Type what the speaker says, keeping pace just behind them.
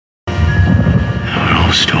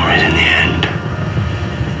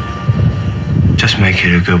Let's make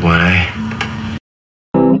it a good one, eh?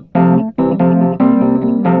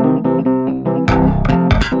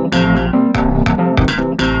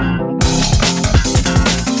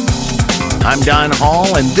 I'm Don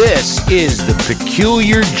Hall, and this is the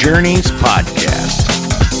Peculiar Journeys Podcast.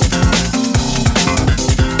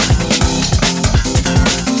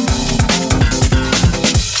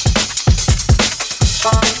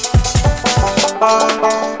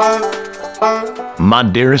 My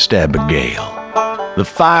dearest Abigail, the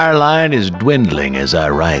fireline is dwindling as I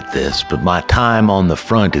write this, but my time on the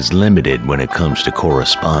front is limited when it comes to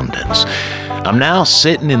correspondence. I'm now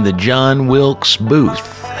sitting in the John Wilkes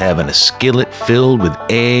booth, having a skillet filled with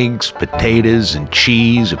eggs, potatoes, and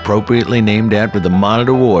cheese appropriately named after the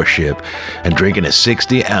Monitor warship, and drinking a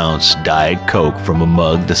 60-ounce Diet Coke from a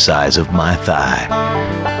mug the size of my thigh.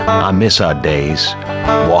 I miss our days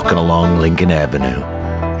walking along Lincoln Avenue,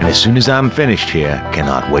 and as soon as I'm finished here,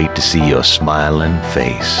 cannot wait to see your smiling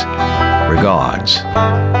face. Regards,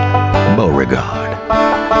 Beauregard.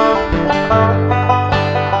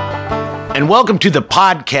 And welcome to the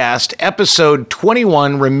podcast, episode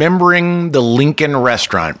 21, Remembering the Lincoln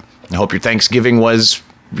Restaurant. I hope your Thanksgiving was,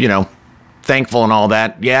 thankful and all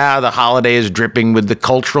that. Yeah, the holiday is dripping with the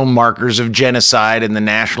cultural markers of genocide and the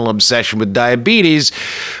national obsession with diabetes,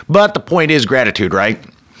 but the point is gratitude, right?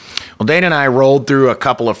 Well, Dana and I rolled through a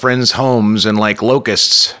couple of friends' homes and, like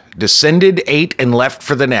locusts, descended, ate, and left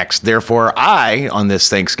for the next. Therefore, I, on this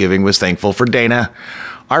Thanksgiving, was thankful for Dana,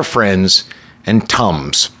 our friends, and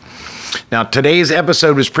Tums. Now, today's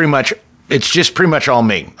episode was pretty much all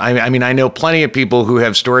me. I mean, I know plenty of people who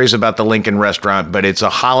have stories about the Lincoln Restaurant, but it's a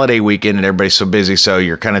holiday weekend and everybody's so busy, so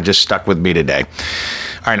you're kind of just stuck with me today.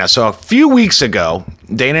 All right, now, so a few weeks ago,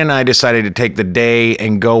 Dana and I decided to take the day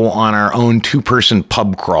and go on our own two-person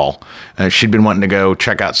pub crawl. She'd been wanting to go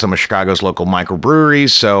check out some of Chicago's local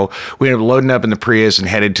microbreweries, so we ended up loading up in the Prius and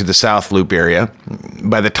headed to the South Loop area.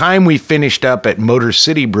 By the time we finished up at Motor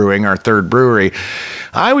City Brewing, our third brewery,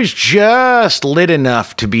 I was just lit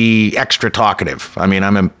enough to be extra talkative. I mean,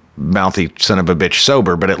 I'm a mouthy son of a bitch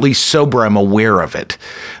sober, but at least sober I'm aware of it.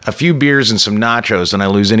 A few beers and some nachos and I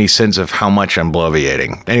lose any sense of how much I'm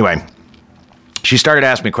bloviating. Anyway, she started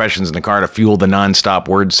asking me questions in the car to fuel the nonstop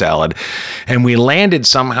word salad, and we landed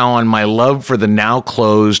somehow on my love for the now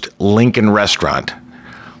closed Lincoln Restaurant.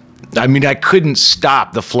 I mean, I couldn't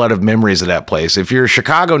stop the flood of memories of that place. If you're a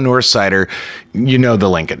Chicago North Sider, you know the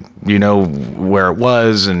Lincoln. You know where it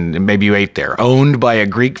was, and maybe you ate there. Owned by a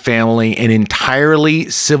Greek family and entirely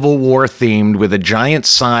Civil War themed, with a giant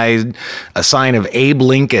sign, a sign of Abe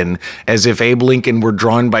Lincoln, as if Abe Lincoln were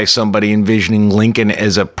drawn by somebody envisioning Lincoln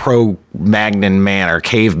as a pro-Magnon man or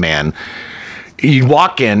caveman. You'd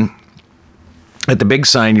walk in at the big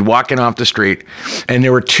sign, you walk in off the street, and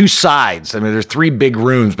there were two sides. I mean, there's three big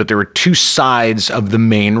rooms, but there were two sides of the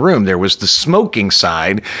main room. There was the smoking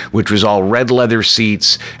side, which was all red leather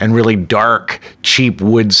seats and really dark, cheap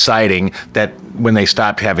wood siding that when they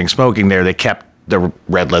stopped having smoking there, they kept the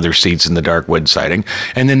red leather seats and the dark wood siding.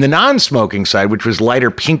 And then the non-smoking side, which was lighter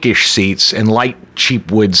pinkish seats and light,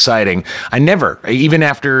 cheap wood siding. I never, even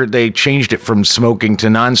after they changed it from smoking to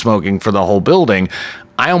non-smoking for the whole building,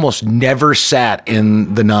 I almost never sat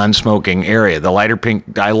in the non-smoking area. The lighter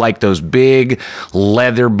pink, I like those big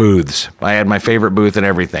leather booths. I had my favorite booth and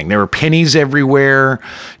everything. There were pennies everywhere,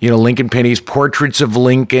 Lincoln pennies, portraits of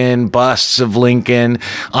Lincoln, busts of Lincoln,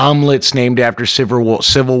 omelets named after Civil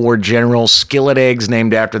War generals, skillet eggs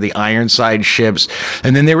named after the Ironside ships.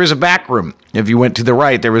 And then there was a back room. If you went to the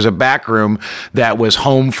right, there was a back room that was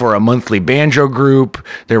home for a monthly banjo group.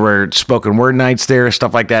 There were spoken word nights there,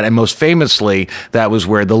 stuff like that. And most famously, that was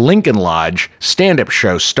where the Lincoln Lodge stand-up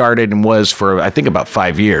show started and was for, I think, about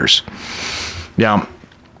 5 years. Now,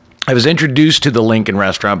 I was introduced to the Lincoln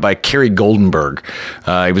Restaurant by Kerry Goldenberg.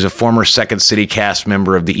 He was a former Second City cast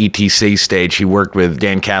member of the ETC stage. He worked with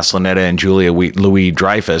Dan Castellaneta and Julia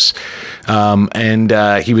Louis-Dreyfus. And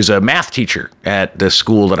he was a math teacher at the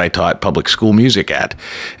school that I taught public school music at.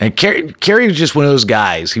 And Kerry was just one of those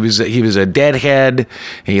guys. He was a deadhead.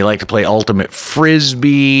 He liked to play ultimate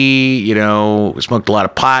frisbee, smoked a lot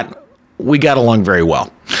of pot. We got along very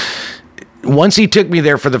well. Once he took me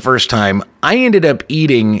there for the first time, I ended up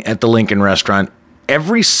eating at the Lincoln Restaurant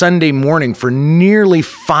every Sunday morning for nearly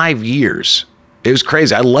 5 years. It was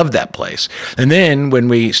crazy. I loved that place. And then when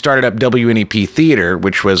we started up WNEP Theater,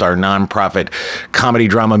 which was our nonprofit comedy,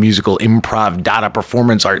 drama, musical, improv, data,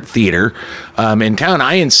 performance art theater in town,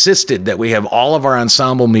 I insisted that we have all of our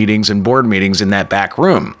ensemble meetings and board meetings in that back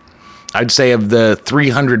room. I'd say of the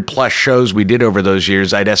 300 plus shows we did over those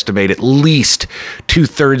years, I'd estimate at least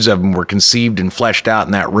 2/3 of them were conceived and fleshed out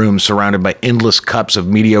in that room, surrounded by endless cups of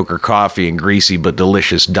mediocre coffee and greasy but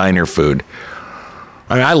delicious diner food.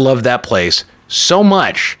 I mean, I love that place so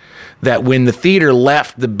much that when the theater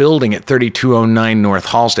left the building at 3209 North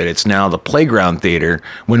Halsted, it's now the Playground Theater,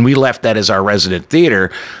 when we left that as our resident theater,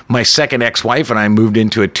 my second ex-wife and I moved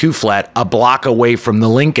into a 2-flat a block away from the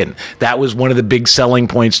Lincoln. That was one of the big selling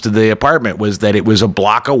points to the apartment, was that it was a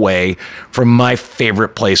block away from my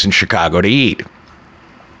favorite place in Chicago to eat.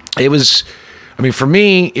 It was, I mean, for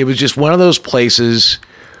me, it was just one of those places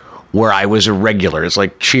where I was a regular. It's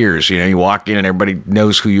like Cheers, you know, you walk in and everybody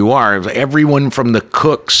knows who you are. Everyone from the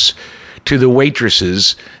cooks to the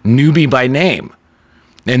waitresses knew me by name.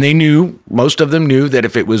 And they knew, most of them knew, that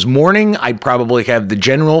if it was morning, I'd probably have the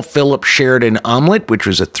General Philip Sheridan omelet, which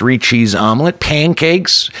was a 3-cheese omelet,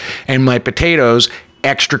 pancakes, and my potatoes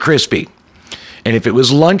extra crispy. And if it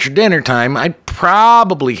was lunch or dinner time, I'd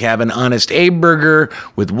probably have an Honest Abe burger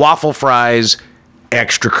with waffle fries,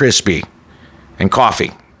 extra crispy, and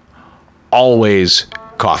coffee. Always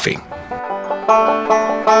coffee.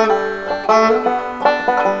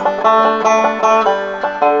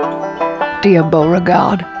 Dear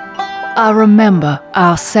Beauregard, I remember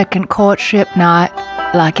our second courtship night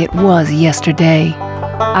like it was yesterday.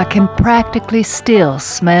 I can practically still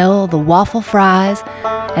smell the waffle fries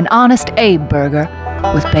and Honest Abe burger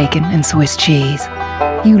with bacon and Swiss cheese.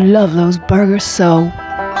 You love those burgers so.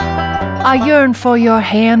 I yearn for your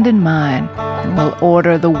hand in mine, and will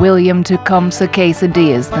order the William Tecumseh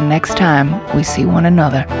quesadillas the next time we see one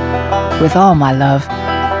another. With all my love,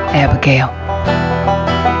 Abigail.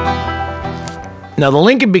 Now, the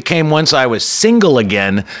Lincoln became, once I was single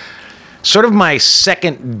again, sort of my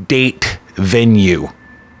second date venue.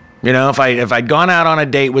 You know, if I'd gone out on a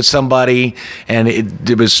date with somebody and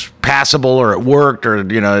it was passable or it worked or,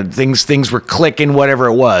 you know, things were clicking, whatever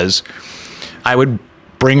it was, I would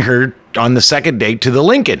bring her on the second date to the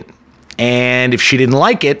Lincoln. And if she didn't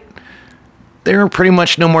like it, there were pretty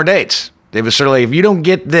much no more dates. It was sort of like, if you don't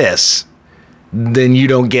get this, then you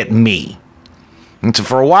don't get me. And so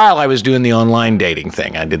for a while, I was doing the online dating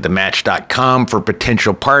thing. I did the Match.com for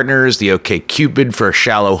potential partners, the OkCupid for a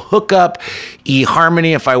shallow hookup,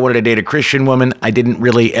 eHarmony if I wanted to date a Christian woman. I didn't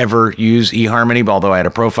really ever use eHarmony, although I had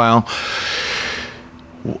a profile.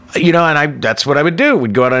 You know, and that's what I would do.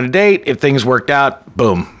 We'd go out on a date. If things worked out,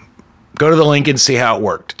 boom. Go to the Lincoln, see how it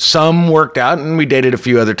worked. Some worked out, and we dated a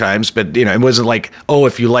few other times, but, you know, it wasn't like, oh,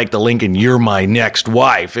 if you like the Lincoln, you're my next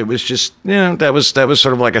wife. It was just, you know, that was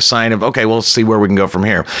sort of like a sign of, okay, we'll see where we can go from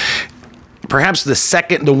here. Perhaps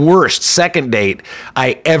the worst second date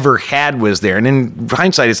I ever had was there. And in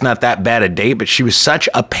hindsight, it's not that bad a date, but she was such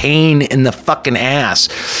a pain in the fucking ass.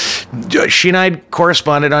 She and I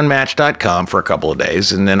corresponded on Match.com for a couple of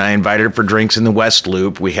days, and then I invited her for drinks in the West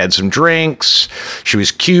Loop. We had some drinks. She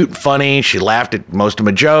was cute, funny. She laughed at most of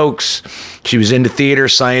my jokes. She was into theater,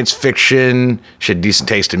 science fiction. She had decent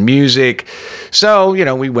taste in music. So, you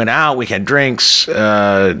know, we went out, we had drinks.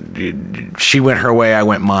 She went her way, I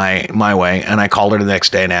went my way. And I called her the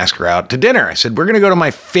next day and asked her out to dinner. I said, we're going to go to my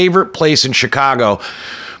favorite place in Chicago,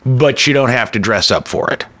 but you don't have to dress up for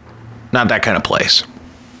it. Not that kind of place.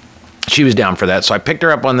 She was down for that. So I picked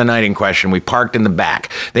her up on the night in question. We parked in the back.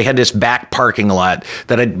 They had this back parking lot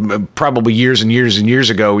that I'd probably years and years and years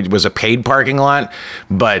ago was a paid parking lot,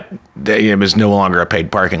 but it was no longer a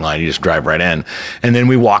paid parking lot. You just drive right in. And then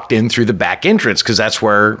we walked in through the back entrance because that's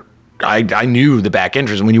where I knew the back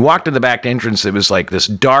entrance. And when you walked to the back entrance, it was like this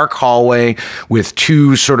dark hallway with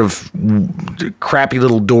two sort of crappy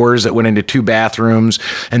little doors that went into two bathrooms.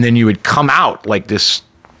 And then you would come out like this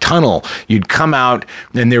tunnel. You'd come out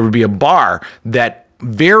and there would be a bar that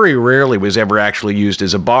very rarely was ever actually used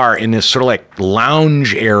as a bar in this sort of like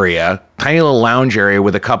lounge area, tiny little lounge area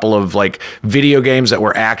with a couple of like video games that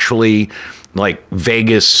were actually like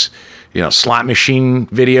Vegas, you know, slot machine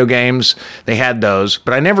video games. They had those,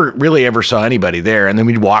 but I never really ever saw anybody there. And then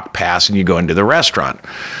we'd walk past and you go into the restaurant.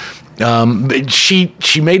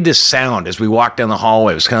 She made this sound as we walked down the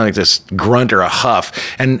hallway. It was kind of like this grunt or a huff.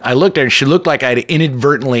 And I looked at her and she looked like I'd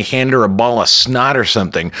inadvertently handed her a ball of snot or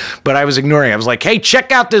something, but I was ignoring it. I was like, hey,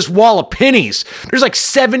 check out this wall of pennies. There's like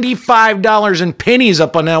 $75 in pennies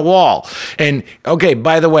up on that wall. And okay,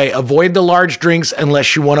 by the way, avoid the large drinks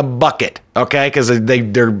unless you want a bucket. Okay. Cause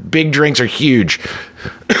their big drinks are huge.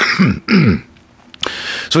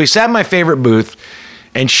 So we sat in my favorite booth.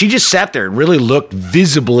 And she just sat there and really looked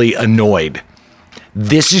visibly annoyed.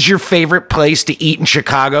 This is your favorite place to eat in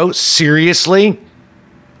Chicago? Seriously?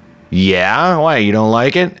 Yeah? Why? You don't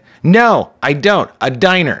like it? No, I don't. A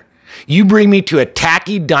diner. You bring me to a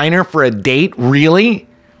tacky diner for a date? Really?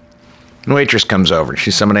 The waitress comes over.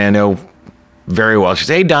 She's somebody I know very well. She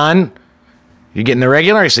says, hey, Don, you getting the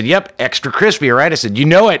regular? I said, yep, extra crispy, all right? I said, you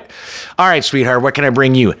know it. All right, sweetheart, what can I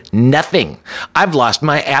bring you? Nothing. I've lost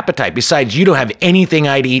my appetite. Besides, you don't have anything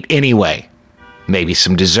I'd eat anyway. Maybe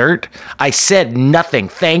some dessert? I said nothing.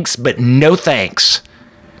 Thanks, but no thanks.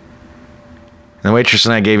 The waitress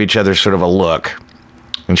and I gave each other sort of a look,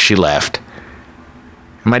 and she left.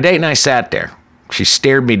 My date and I sat there. She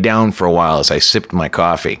stared me down for a while as I sipped my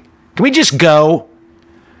coffee. Can we just go?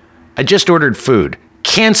 I just ordered food.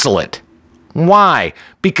 Cancel it. Why?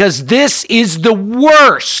 Because this is the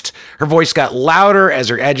worst. Her voice got louder as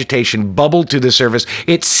her agitation bubbled to the surface.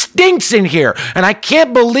 It stinks in here, and I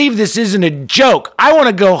can't believe this isn't a joke. I want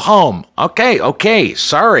to go home. Okay,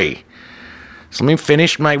 sorry. So let me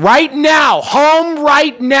finish my... Right now! Home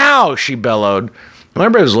right now! She bellowed.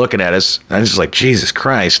 Everybody was looking at us. I was just like, Jesus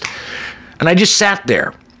Christ. And I just sat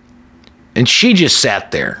there. And she just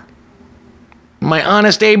sat there. My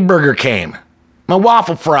Honest Abe burger came. My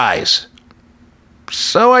waffle fries.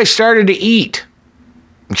 So I started to eat.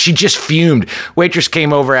 She just fumed. Waitress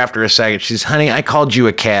came over after a second. She says, honey, I called you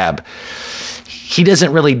a cab. He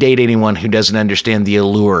doesn't really date anyone who doesn't understand the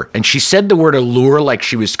allure. And she said the word allure like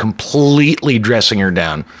she was completely dressing her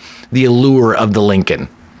down. The allure of the Lincoln.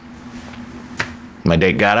 My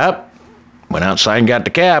date got up, went outside and got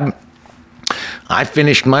the cab. I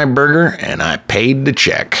finished my burger and I paid the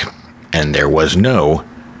check. And there was no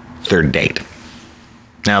third date.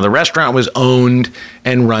 Now, the restaurant was owned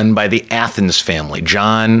and run by the Athens family,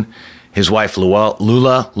 John, his wife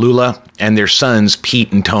Lula, and their sons,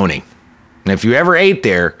 Pete and Tony. And if you ever ate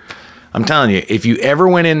there, I'm telling you, if you ever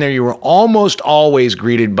went in there, you were almost always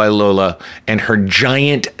greeted by Lola and her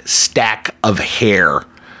giant stack of hair.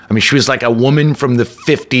 I mean, she was like a woman from the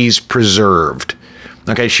 50s preserved.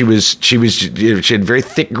 Okay, she had a very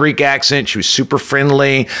thick Greek accent. She was super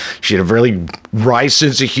friendly. She had a really wry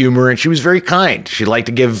sense of humor, and she was very kind. She liked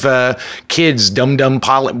to give kids dum-dum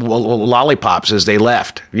lollipops as they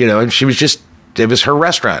left. You know, and she was just, it was her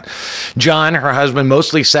restaurant. John, her husband,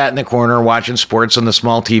 mostly sat in the corner watching sports on the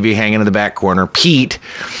small TV hanging in the back corner. Pete,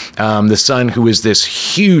 the son, who was this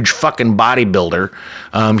huge fucking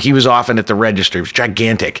bodybuilder, he was often at the register. He was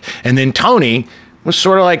gigantic. And then Tony was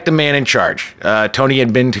sort of like the man in charge. Tony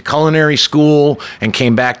had been to culinary school and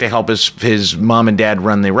came back to help his mom and dad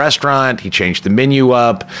run the restaurant. He changed the menu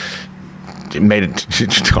up, made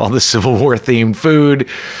it all the Civil War themed food.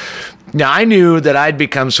 Now, I knew that I'd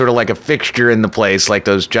become sort of like a fixture in the place, like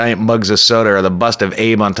those giant mugs of soda or the bust of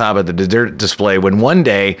Abe on top of the dessert display, when one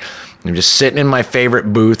day I'm just sitting in my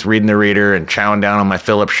favorite booth reading the Reader and chowing down on my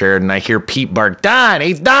Phillips Sheridan, and I hear Pete bark, Don,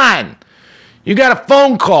 hey, Don, you got a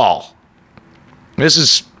phone call. This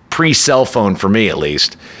is pre-cell phone for me, at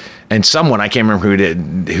least. And someone, I can't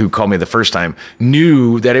remember who called me the first time,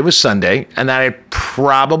 knew that it was Sunday and that I'd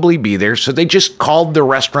probably be there. So they just called the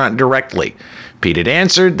restaurant directly. Pete had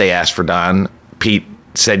answered. They asked for Don. Pete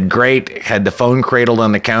said, great, had the phone cradled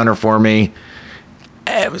on the counter for me.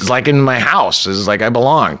 It was like in my house. It was like I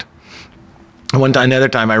belonged. Another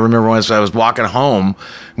time, I remember once I was walking home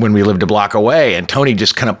when we lived a block away, and Tony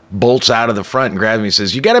just kind of bolts out of the front and grabs me and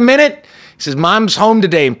says, you got a minute? He says, Mom's home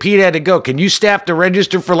today and Pete had to go. Can you staff the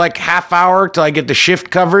register for like half hour till I get the shift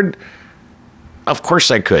covered? Of course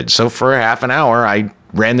I could. So for a half an hour, I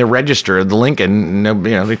ran the register of the Lincoln. You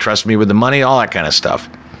know, they trust me with the money, all that kind of stuff.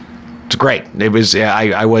 It's great. It was,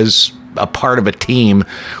 I was a part of a team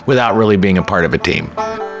without really being a part of a team.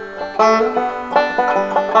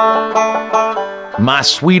 My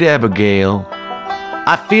sweet Abigail,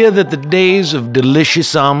 I fear that the days of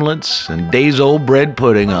delicious omelets and days-old bread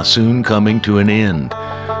pudding are soon coming to an end.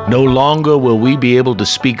 No longer will we be able to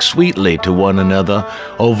speak sweetly to one another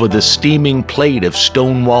over the steaming plate of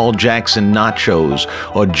Stonewall Jackson nachos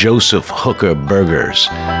or Joseph Hooker burgers.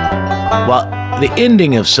 While the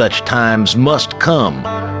ending of such times must come,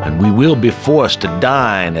 and we will be forced to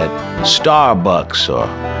dine at Starbucks or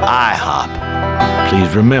IHOP,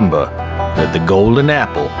 please remember that the golden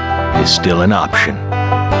apple is still an option.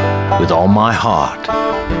 With all my heart,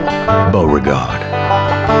 Beauregard.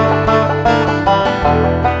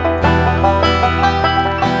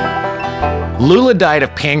 Lula died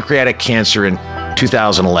of pancreatic cancer in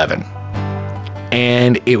 2011.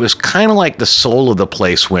 And it was kind of like the soul of the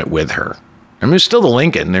place went with her. I mean, it was still the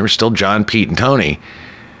Lincoln. There was still John, Pete, and Tony.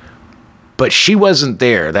 But she wasn't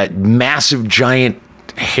there. That massive, giant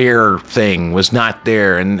hair thing was not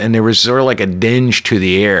there, and there was sort of like a dinge to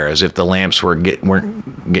the air, as if the lamps weren't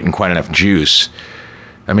getting quite enough juice.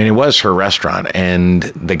 I mean, it was her restaurant, and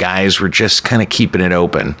the guys were just kind of keeping it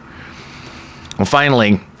open. Well,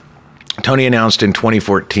 finally, Tony announced in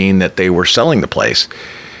 2014 that they were selling the place.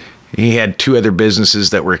 He had two other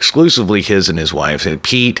businesses that were exclusively his and his wife's.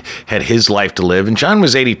 Pete had his life to live, and John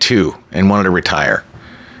was 82 and wanted to retire.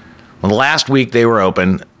 Well, the last week they were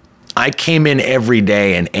open, I came in every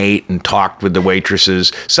day and ate and talked with the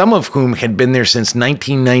waitresses, some of whom had been there since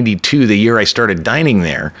 1992, the year I started dining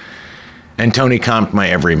there, and Tony comped my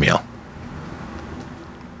every meal.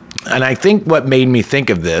 And I think what made me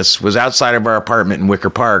think of this was outside of our apartment in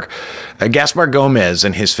Wicker Park, Gaspar Gomez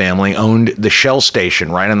and his family owned the Shell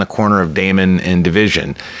station right on the corner of Damon and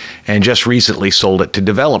Division, and just recently sold it to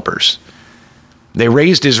developers. They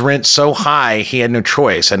raised his rent so high he had no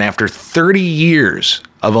choice, and after 30 years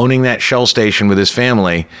of owning that Shell station with his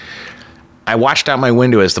family, I watched out my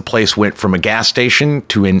window as the place went from a gas station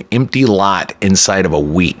to an empty lot inside of a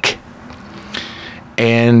week.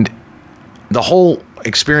 And the whole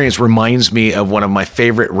experience reminds me of one of my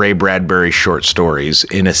favorite Ray Bradbury short stories,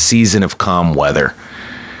 In a Season of Calm Weather.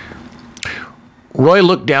 Roy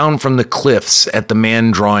looked down from the cliffs at the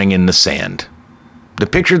man drawing in the sand. The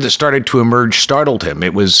picture that started to emerge startled him.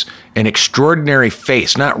 It was an extraordinary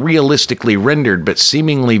face, not realistically rendered, but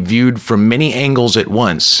seemingly viewed from many angles at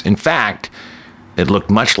once. In fact, it looked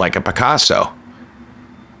much like a Picasso.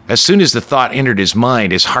 As soon as the thought entered his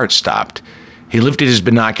mind, his heart stopped. He lifted his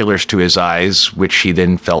binoculars to his eyes, which he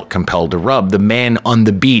then felt compelled to rub. The man on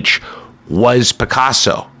the beach was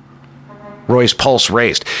Picasso. Roy's pulse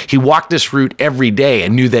raced. He walked this route every day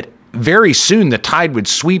and knew that very soon the tide would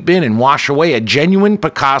sweep in and wash away a genuine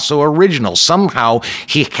Picasso original. Somehow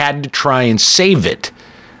he had to try and save it.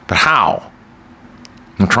 But how?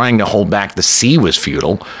 And trying to hold back the sea was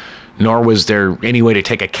futile, nor was there any way to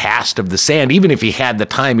take a cast of the sand, even if he had the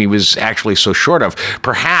time he was actually so short of.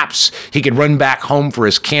 Perhaps he could run back home for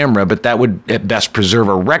his camera, but that would at best preserve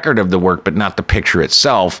a record of the work, but not the picture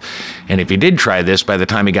itself. And if he did try this, by the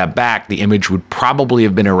time he got back, the image would probably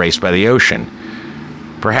have been erased by the ocean.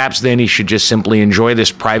 Perhaps then he should just simply enjoy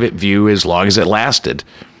this private view as long as it lasted.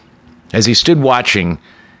 As he stood watching,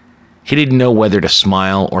 he didn't know whether to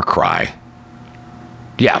smile or cry.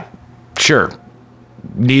 Yeah, sure.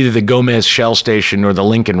 Neither the Gomez Shell Station nor the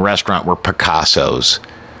Lincoln Restaurant were Picassos.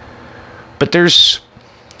 But there's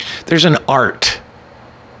an art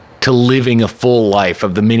to living a full life,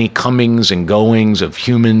 of the many comings and goings of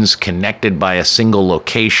humans connected by a single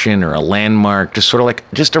location or a landmark, just sort of like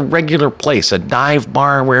just a regular place, a dive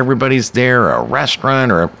bar where everybody's there, or a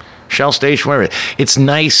restaurant or a Shell Station, whatever. It's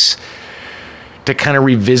nice to kind of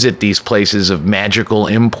revisit these places of magical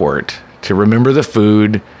import, to remember the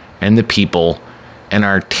food and the people and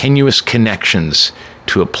our tenuous connections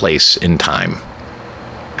to a place in time.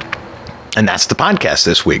 And that's the podcast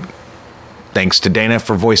this week. Thanks to Dana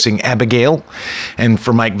for voicing Abigail, and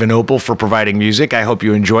for Mike Van Opel for providing music. I hope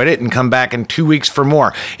you enjoyed it, and come back in 2 weeks for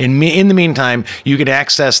more. In the meantime, you can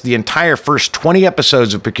access the entire first 20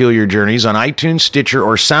 episodes of Peculiar Journeys on iTunes, Stitcher,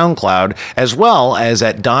 or SoundCloud, as well as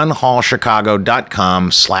at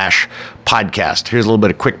donhallchicago.com/podcast. Here's a little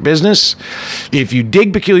bit of quick business. If you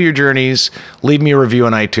dig Peculiar Journeys, leave me a review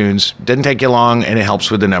on iTunes. Doesn't take you long, and it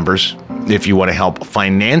helps with the numbers. If you want to help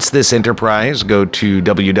finance this enterprise, go to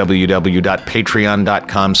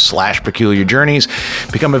www.patreon.com/Peculiar Journeys.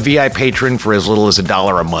 Become a VI patron for as little as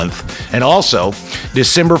 $1 a month. And also,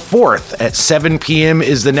 December 4th at 7 p.m.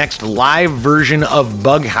 is the next live version of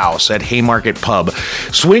Bug House at Haymarket Pub.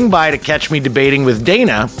 Swing by to catch me debating with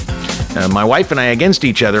Dana, my wife and I, against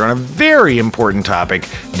each other on a very important topic.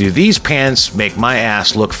 Do these pants make my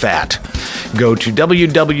ass look fat? Go to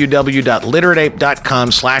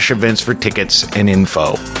www.literateape.com/events for tickets and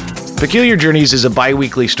info. Peculiar Journeys is a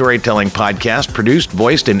bi-weekly storytelling podcast produced,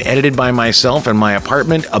 voiced, and edited by myself in my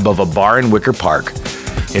apartment above a bar in Wicker Park.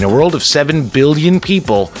 In a world of 7 billion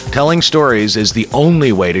people, telling stories is the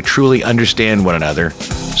only way to truly understand one another.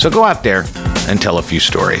 So go out there and tell a few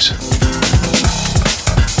stories.